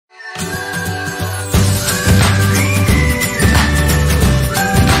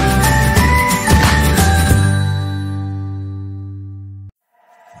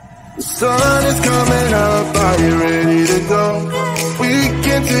sun is coming up, are you ready to go? We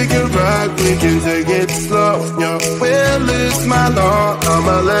can take a ride, we can take it slow. Your will is my law,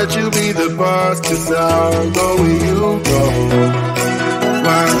 I'ma let you be the boss, 'cause I'll go where you go.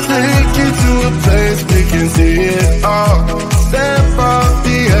 I'll take you to a place we can see it all. Step off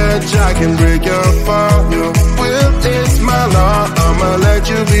the edge, I can break your fall. Your will is my law, I'ma let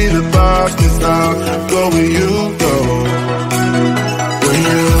you be the boss, 'cause I'll go where you go. When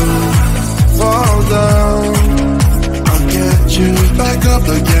you fall down, I'll get you back up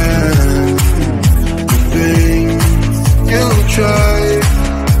again. The things you try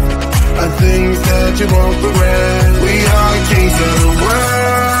are things that you won't regret. We are kings of the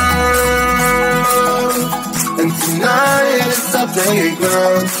world, and tonight it's our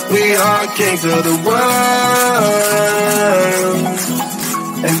playground. We are kings of the world,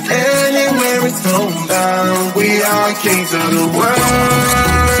 and anywhere it's homebound. We are kings of the world,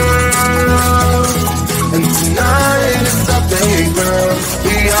 and tonight it's our playground.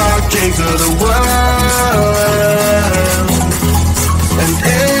 We are kings of the world, and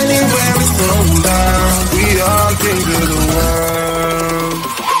anywhere it's homebound. We are kings of the world.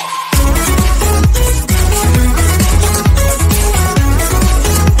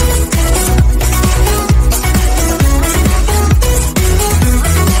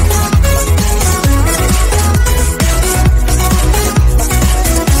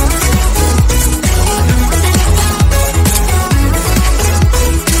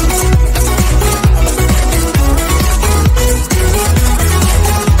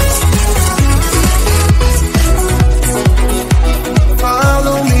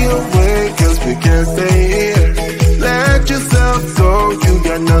 Can't stay here. Let yourself go, you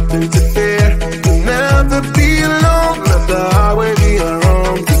got nothing to fear. You'll never be alone, let the highway be your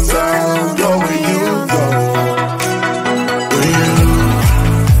home, 'cause I'll go where you go. When you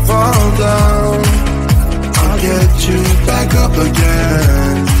fall down, I'll get you back up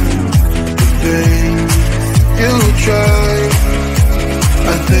again. The things you try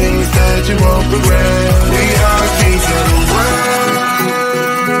are things that you won't regret. We are kings of the world,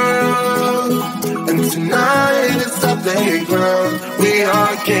 and tonight it's our playground. We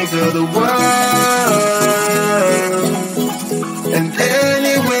are kings of the world, and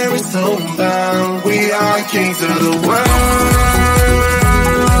anywhere it's homebound. We are kings of the world,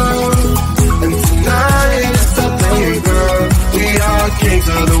 and tonight it's our playground. We are kings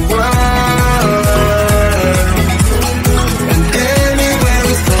of the world, and anywhere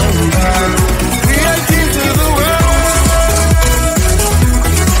it's homebound. We are kings of the world.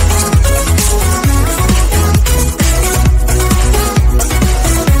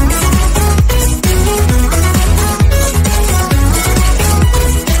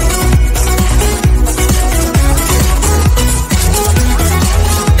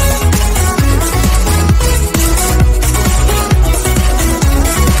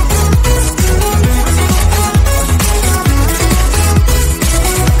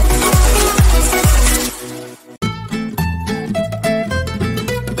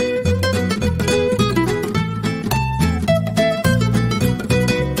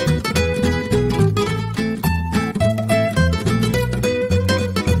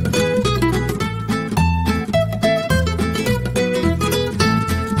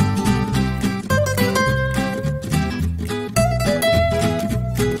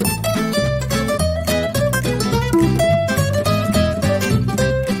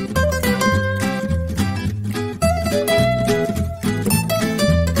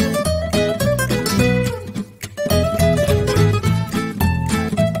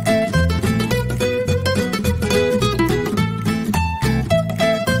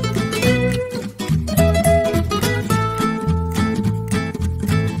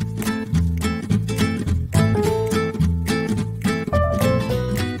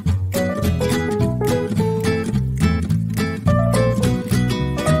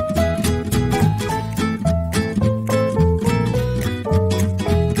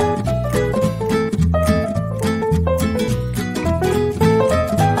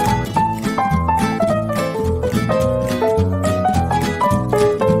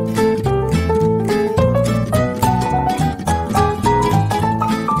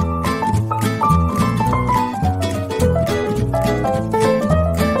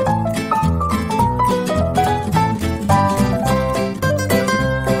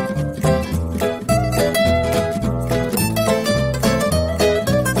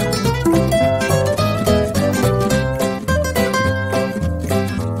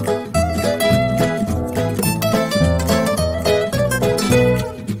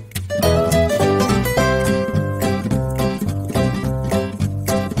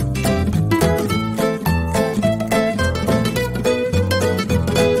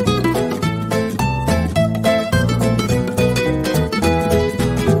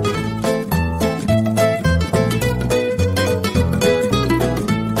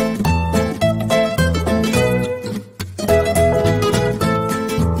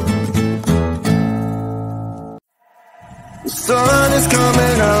 sun is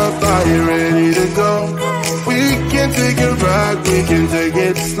coming up, are you ready to go? We can take a ride, we can take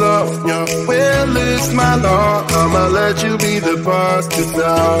it slow. Your will is my law, I'ma let you be the boss, 'cause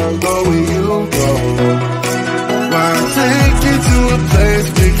I'll go where you go. I'll take you to a place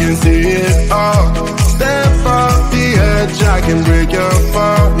we can see it all. Step off the edge, I can break your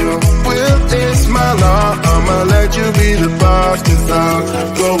fall. Your will is my law, I'ma let you be the boss, 'cause I'll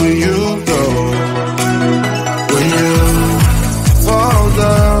go where you go. When you fall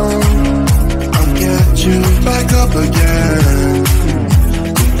down, I'll get you back up again.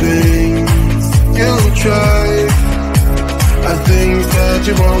 The things you try are things that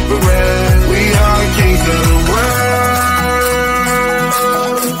you won't regret. We are kings of the world,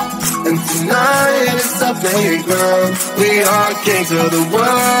 and tonight is our playground. We are kings of the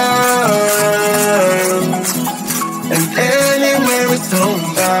world, and anywhere it's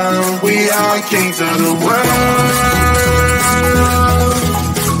homebound. We are kings of the world,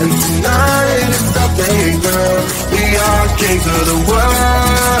 and tonight is our playground. We are kings of the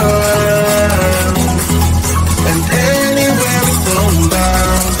world, and anywhere it's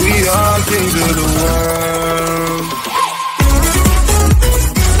homebound. We are kings of the world.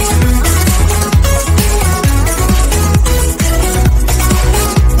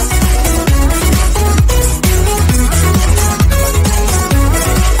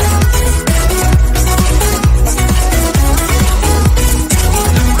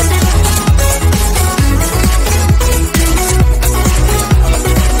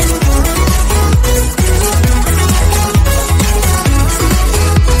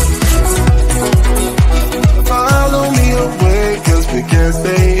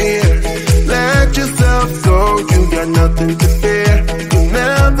 Nothing to fear. You'll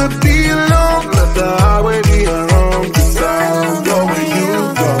never be alone. Let the highway be your home. 'Cause I'll go where you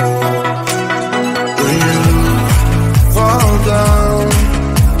go. When you fall down,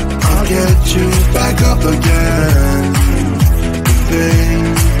 I'll get you back up again. The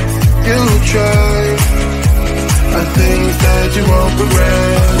things you try are things that you won't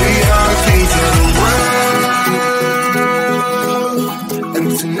regret. We are kings of the world, and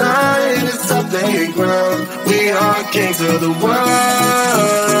tonight is our playground. We are kings of the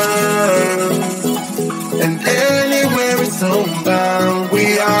world, and anywhere it's homebound. We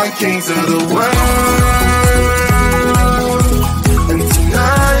are kings of the world, and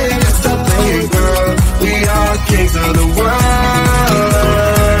tonight is the playground. We are kings of the world,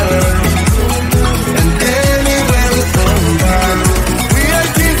 and anywhere it's homebound. We are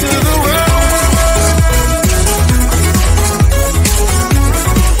kings of the world.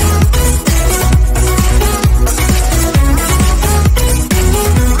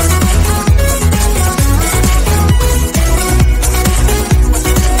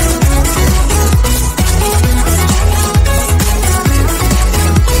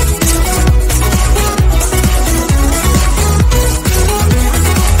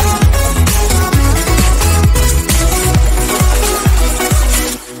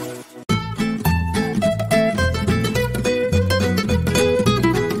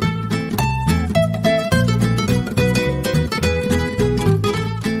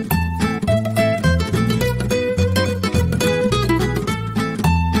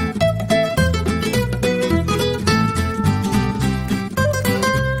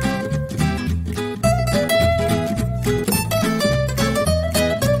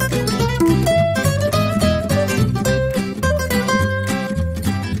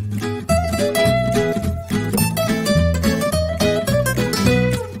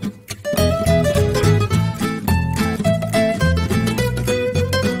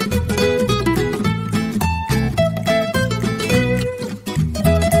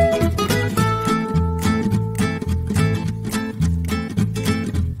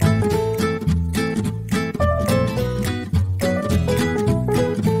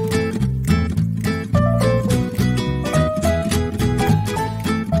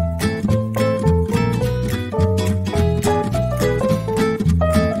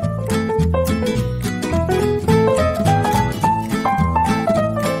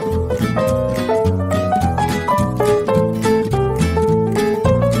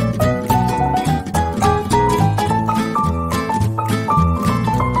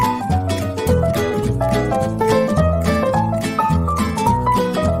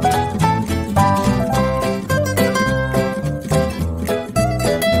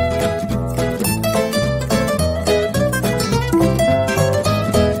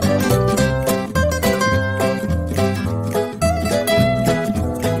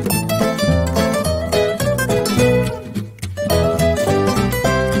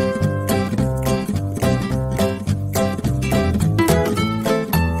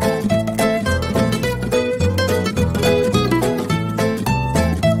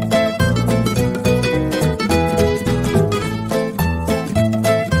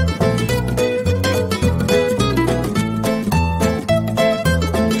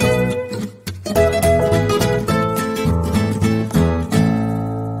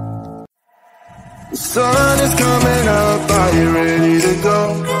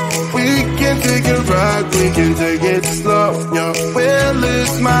 back, we can take it slow. Yeah, well,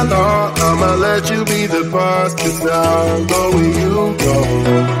 it's my law. I'ma let you be the boss, 'cause I'll go where you go.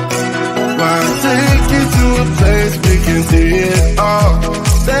 Why take you to a place we can